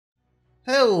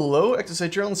Hello,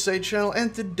 XSH here on the Sage channel,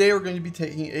 and today we're going to be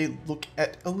taking a look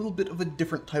at a little bit of a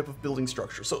different type of building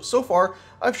structure. So far,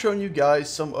 I've shown you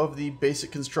guys some of the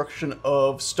basic construction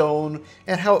of stone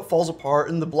and how it falls apart,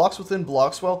 and the blocks within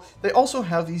blocks. Well, they also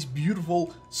have these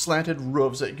beautiful slanted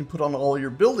roofs that you can put on all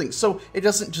your buildings. So it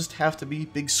doesn't just have to be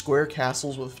big square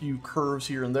castles with a few curves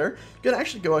here and there. You can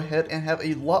actually go ahead and have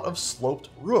a lot of sloped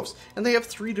roofs, and they have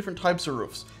three different types of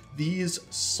roofs. These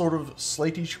sort of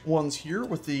slate-ish ones here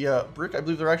with the brick, I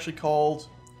believe they're actually called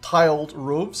tiled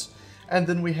roofs. And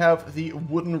then we have the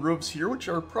wooden roofs here, which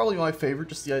are probably my favorite,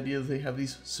 just the idea that they have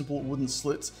these simple wooden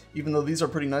slits. Even though these are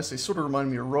pretty nice, they sort of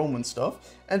remind me of Roman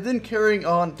stuff. And then carrying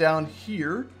on down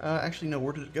here, actually no,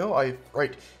 where did it go?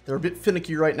 Right, they're a bit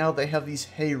finicky right now. They have these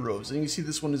hay roofs, and you see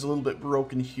this one is a little bit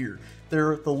broken here.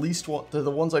 They're the least one, they're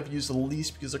the ones I've used the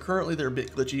least because they're a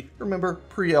bit glitchy. Remember,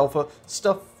 pre-alpha,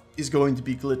 stuff is going to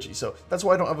be glitchy, so that's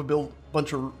why I don't have a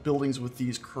bunch of buildings with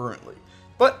these currently.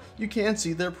 But you can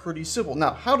see they're pretty simple.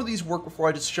 Now, how do these work before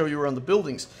I just show you around the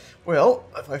buildings? Well,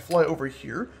 if I fly over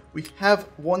here, we have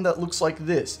one that looks like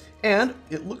this, and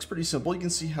it looks pretty simple. You can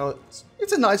see how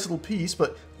it's a nice little piece,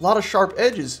 but a lot of sharp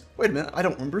edges. Wait a minute, I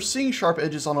don't remember seeing sharp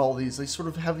edges on all these. They sort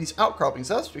of have these outcroppings.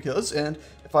 That's because, and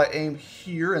if I aim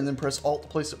here and then press Alt to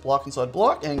place it block inside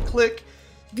block and click,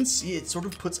 you can see it sort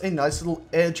of puts a nice little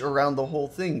edge around the whole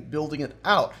thing, building it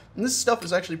out. And this stuff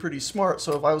is actually pretty smart,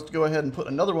 so if I was to go ahead and put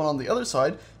another one on the other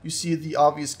side, you see the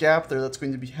obvious gap there that's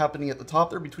going to be happening at the top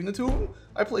there between the two of them.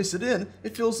 I place it in,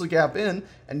 it fills the gap in,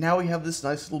 and now we have this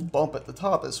nice little bump at the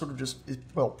top that sort of just,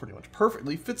 well, pretty much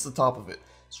perfectly fits the top of it.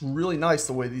 It's really nice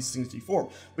the way these things deform.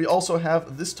 We also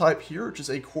have this type here, which is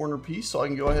a corner piece, so I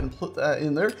can go ahead and put that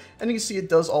in there, and you can see it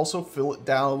does also fill it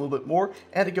down a little bit more,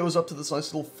 and it goes up to this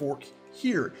nice little fork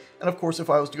here. And of course, if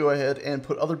I was to go ahead and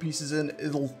put other pieces in,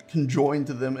 it'll conjoin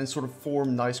to them and sort of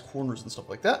form nice corners and stuff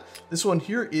like that. This one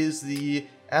here is the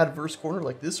adverse corner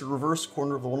like this, or reverse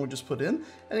corner of the one we just put in.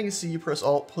 And you can see you press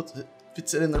Alt,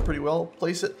 fits it in there pretty well,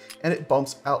 place it, and it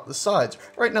bumps out the sides.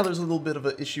 Right now there's a little bit of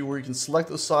an issue where you can select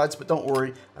those sides, but don't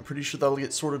worry, I'm pretty sure that'll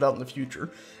get sorted out in the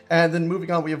future. And then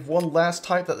moving on, we have one last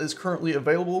type that is currently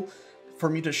available for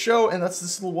me to show, and that's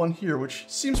this little one here, which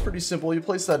seems pretty simple. You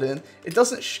place that in. It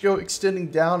doesn't go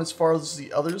extending down as far as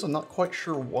the others. I'm not quite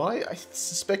sure why. I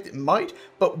suspect it might,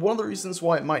 but one of the reasons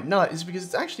why it might not is because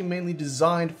it's actually mainly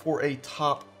designed for a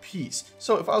top piece.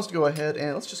 So if I was to go ahead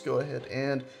and, let's just go ahead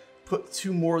and put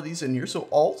two more of these in here. So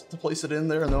Alt to place it in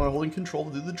there, and then I'm holding Control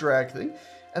to do the drag thing.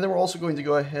 And then we're also going to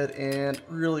go ahead and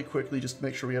really quickly just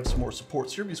make sure we have some more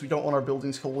supports here because we don't want our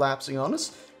buildings collapsing on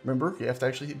us. Remember, you have to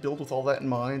actually build with all that in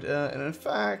mind. And in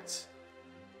fact,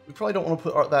 we probably don't want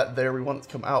to put that there. We want it to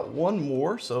come out one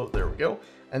more. So there we go.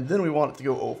 And then we want it to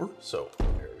go over. So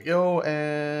there we go.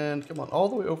 And come on, all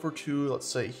the way over to, let's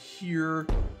say, here.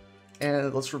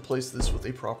 And let's replace this with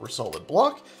a proper solid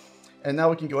block. And now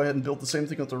we can go ahead and build the same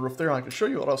thing with the roof there. And I can show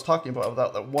you what I was talking about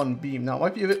without that one beam. Now, it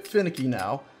might be a bit finicky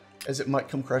now, as it might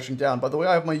come crashing down. By the way,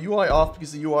 I have my UI off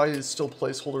because the UI is still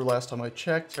placeholder last time I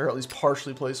checked, or at least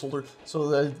partially placeholder, so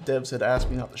the devs had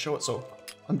asked me not to show it, so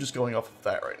I'm just going off of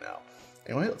that right now.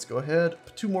 Anyway, let's go ahead,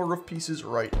 put two more roof pieces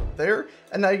right there,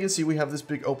 and now you can see we have this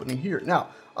big opening here. Now,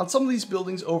 on some of these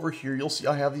buildings over here, you'll see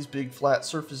I have these big flat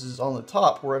surfaces on the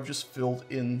top where I've just filled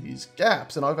in these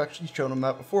gaps, and I've actually shown them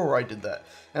out before where I did that.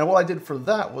 And what I did for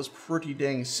that was pretty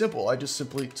dang simple. I just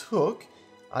simply took,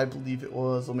 I believe it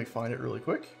was, let me find it really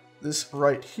quick, this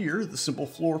right here, the simple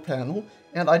floor panel,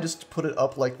 and I just put it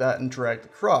up like that and dragged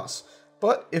across.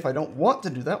 But if I don't want to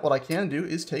do that, what I can do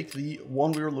is take the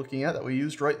one we were looking at that we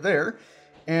used right there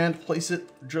and place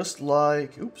it just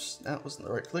like, oops, that wasn't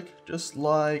the right click, just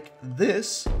like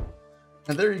this.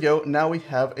 And there you go, now we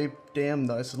have a damn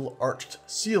nice little arched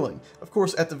ceiling. Of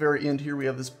course, at the very end here we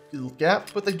have this little gap,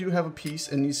 but they do have a piece,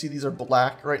 and you see these are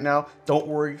black right now. Don't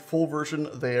worry, full version,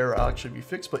 they are actually be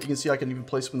fixed, but you can see I can even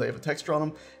place them, they have a texture on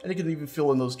them, and you can even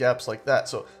fill in those gaps like that.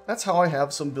 So that's how I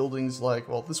have some buildings like,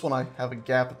 well, this one I have a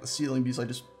gap at the ceiling because I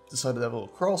just decided to have a little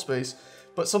crawl space,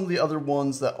 but some of the other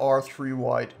ones that are 3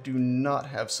 wide do not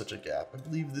have such a gap. I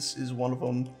believe this is one of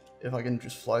them. If I can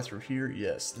just fly through here,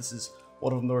 yes, this is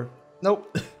one of them.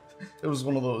 Nope, it was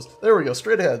one of those. There we go,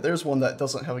 straight ahead. There's one that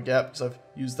doesn't have a gap because I've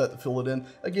used that to fill it in.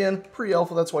 Again,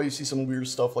 pre-alpha, that's why you see some weird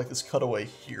stuff like this cutaway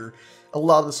here. A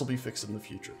lot of this will be fixed in the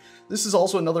future. This is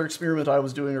also another experiment I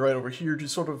was doing right over here to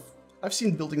sort of, I've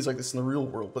seen buildings like this in the real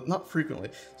world, but not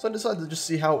frequently. So I decided to just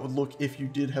see how it would look if you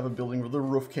did have a building where the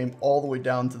roof came all the way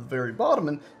down to the very bottom,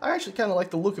 and I actually kind of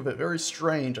like the look of it. Very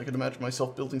strange. I could imagine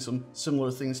myself building some similar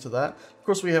things to that. Of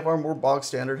course, we have our more bog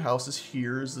standard houses.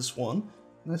 Here is this one.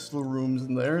 Nice little rooms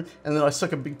in there. And then I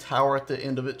stuck a big tower at the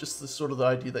end of it, just the sort of the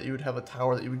idea that you would have a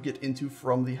tower that you would get into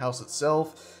from the house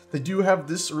itself. They do have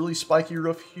this really spiky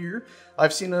roof here.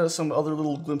 I've seen some other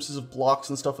little glimpses of blocks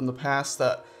and stuff in the past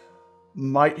that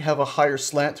might have a higher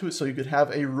slant to it, so you could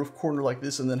have a roof corner like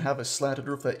this and then have a slanted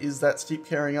roof that is that steep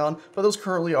carrying on, but those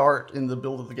currently aren't in the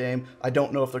build of the game. I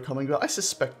don't know if they're coming, but I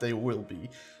suspect they will be.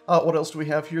 What else do we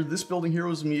have here? This building here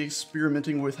was me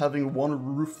experimenting with having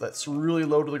one roof that's really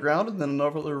low to the ground and then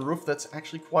another roof that's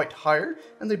actually quite higher,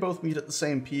 and they both meet at the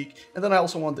same peak. And then I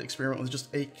also wanted to experiment with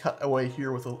just a cutaway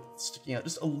here with sticking out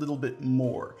just a little bit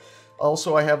more.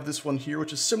 Also, I have this one here,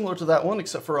 which is similar to that one,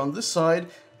 except for on this side,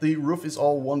 the roof is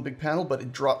all one big panel, but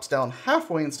it drops down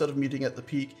halfway instead of meeting at the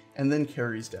peak, and then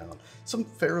carries down. Some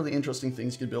fairly interesting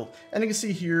things you can build. And you can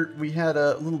see here, we had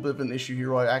a little bit of an issue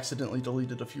here where I accidentally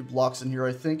deleted a few blocks in here,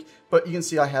 I think. But you can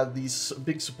see I had these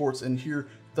big supports in here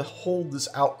to hold this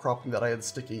outcropping that I had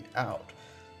sticking out.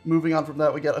 Moving on from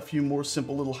that, we got a few more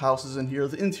simple little houses in here.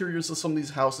 The interiors of some of these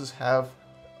houses have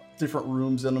different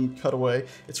rooms in them cut away.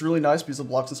 It's really nice because the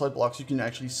blocks inside blocks you can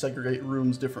actually segregate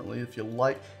rooms differently if you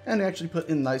like, and actually put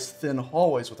in nice thin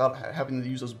hallways without having to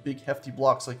use those big hefty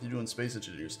blocks like you do in Space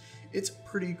Engineers. It's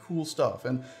pretty cool stuff,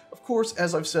 and of course,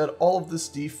 as I've said, all of this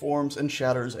deforms and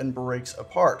shatters and breaks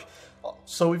apart.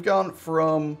 So we've gone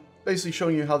from basically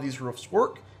showing you how these roofs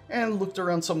work and looked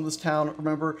around some of this town.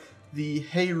 Remember, the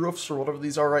hay roofs, or whatever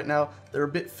these are right now, they're a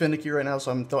bit finicky right now, so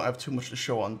I don't have too much to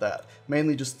show on that.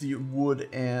 Mainly just the wood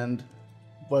and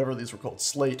whatever these were called,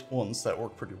 slate ones that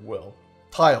work pretty well.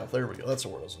 Tile, there we go, that's the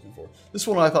word I was looking for. This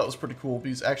one I thought was pretty cool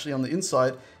because actually on the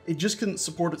inside, it just couldn't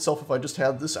support itself if I just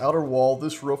had this outer wall,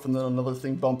 this roof, and then another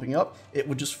thing bumping up. It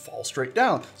would just fall straight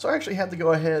down. So I actually had to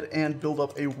go ahead and build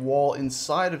up a wall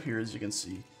inside of here, as you can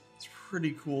see.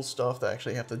 Pretty cool stuff to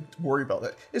actually have to worry about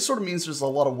that. It sort of means there's a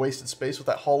lot of wasted space with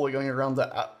that hallway going around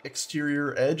the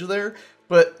exterior edge there,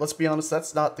 but let's be honest,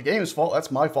 that's not the game's fault,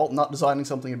 that's my fault, not designing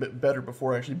something a bit better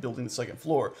before actually building the second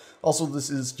floor. Also, this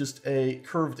is just a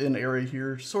curved in area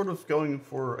here, sort of going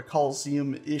for a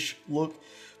Coliseum-ish look,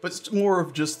 but it's more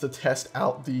of just to test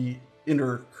out the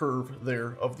inner curve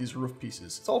there of these roof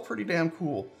pieces. It's all pretty damn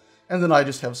cool. And then I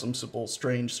just have some simple,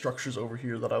 strange structures over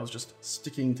here that I was just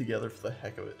sticking together for the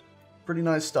heck of it. Pretty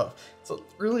nice stuff. So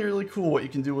really, really cool what you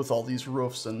can do with all these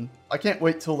roofs, and I can't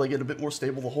wait till they get a bit more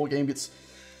stable. The whole game gets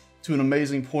to an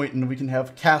amazing point, and we can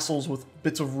have castles with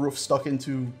bits of roof stuck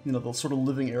into, you know, those sort of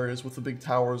living areas with the big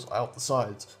towers out the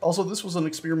sides. Also, this was an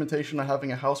experimentation of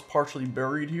having a house partially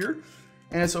buried here,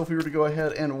 and so if we were to go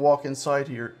ahead and walk inside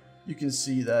here, you can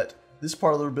see that this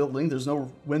part of the building, there's no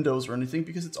windows or anything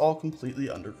because it's all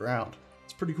completely underground.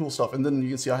 It's pretty cool stuff, and then you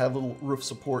can see I have little roof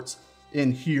supports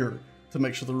in here to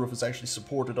make sure the roof is actually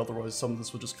supported, otherwise some of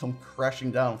this would just come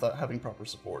crashing down without having proper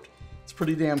support. It's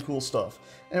pretty damn cool stuff.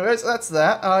 Anyways, that's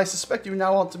that. I suspect you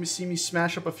now want to see me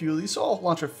smash up a few of these, so I'll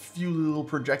launch a few little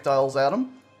projectiles at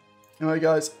them. Anyway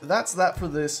guys, that's that for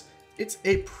this. It's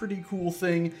a pretty cool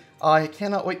thing. I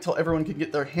cannot wait till everyone can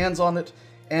get their hands on it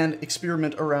and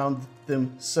experiment around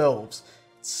themselves.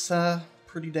 It's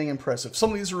pretty dang impressive.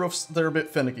 Some of these roofs, they're a bit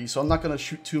finicky, so I'm not going to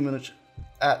shoot too much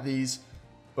at these,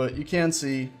 but you can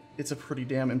see it's a pretty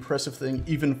damn impressive thing,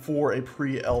 even for a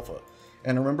pre-alpha.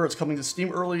 And remember, it's coming to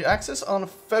Steam Early Access on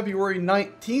February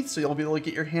 19th, so you'll be able to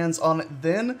get your hands on it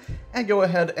then, and go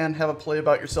ahead and have a play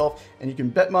about yourself, and you can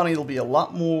bet money it'll be a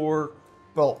lot more,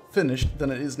 well, finished than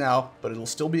it is now, but it'll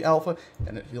still be alpha,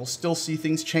 and you'll still see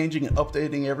things changing and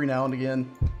updating every now and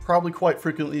again, probably quite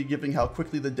frequently, given how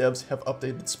quickly the devs have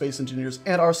updated Space Engineers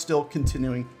and are still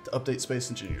continuing to update Space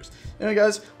Engineers. Anyway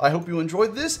guys, I hope you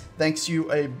enjoyed this. Thanks you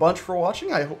a bunch for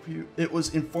watching. I hope it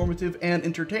was informative and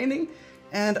entertaining,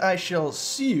 and I shall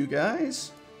see you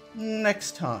guys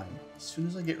next time. As soon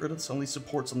as I get rid of some of these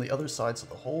supports on the other side so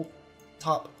the whole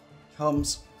top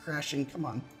comes crashing. Come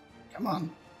on, come on.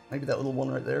 Maybe that little one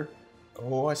right there.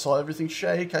 Oh, I saw everything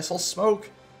shake. I saw smoke.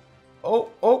 Oh,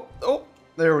 oh, oh.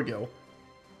 There we go.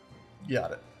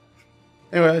 Got it.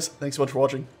 Anyways, thanks so much for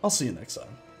watching. I'll see you next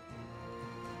time.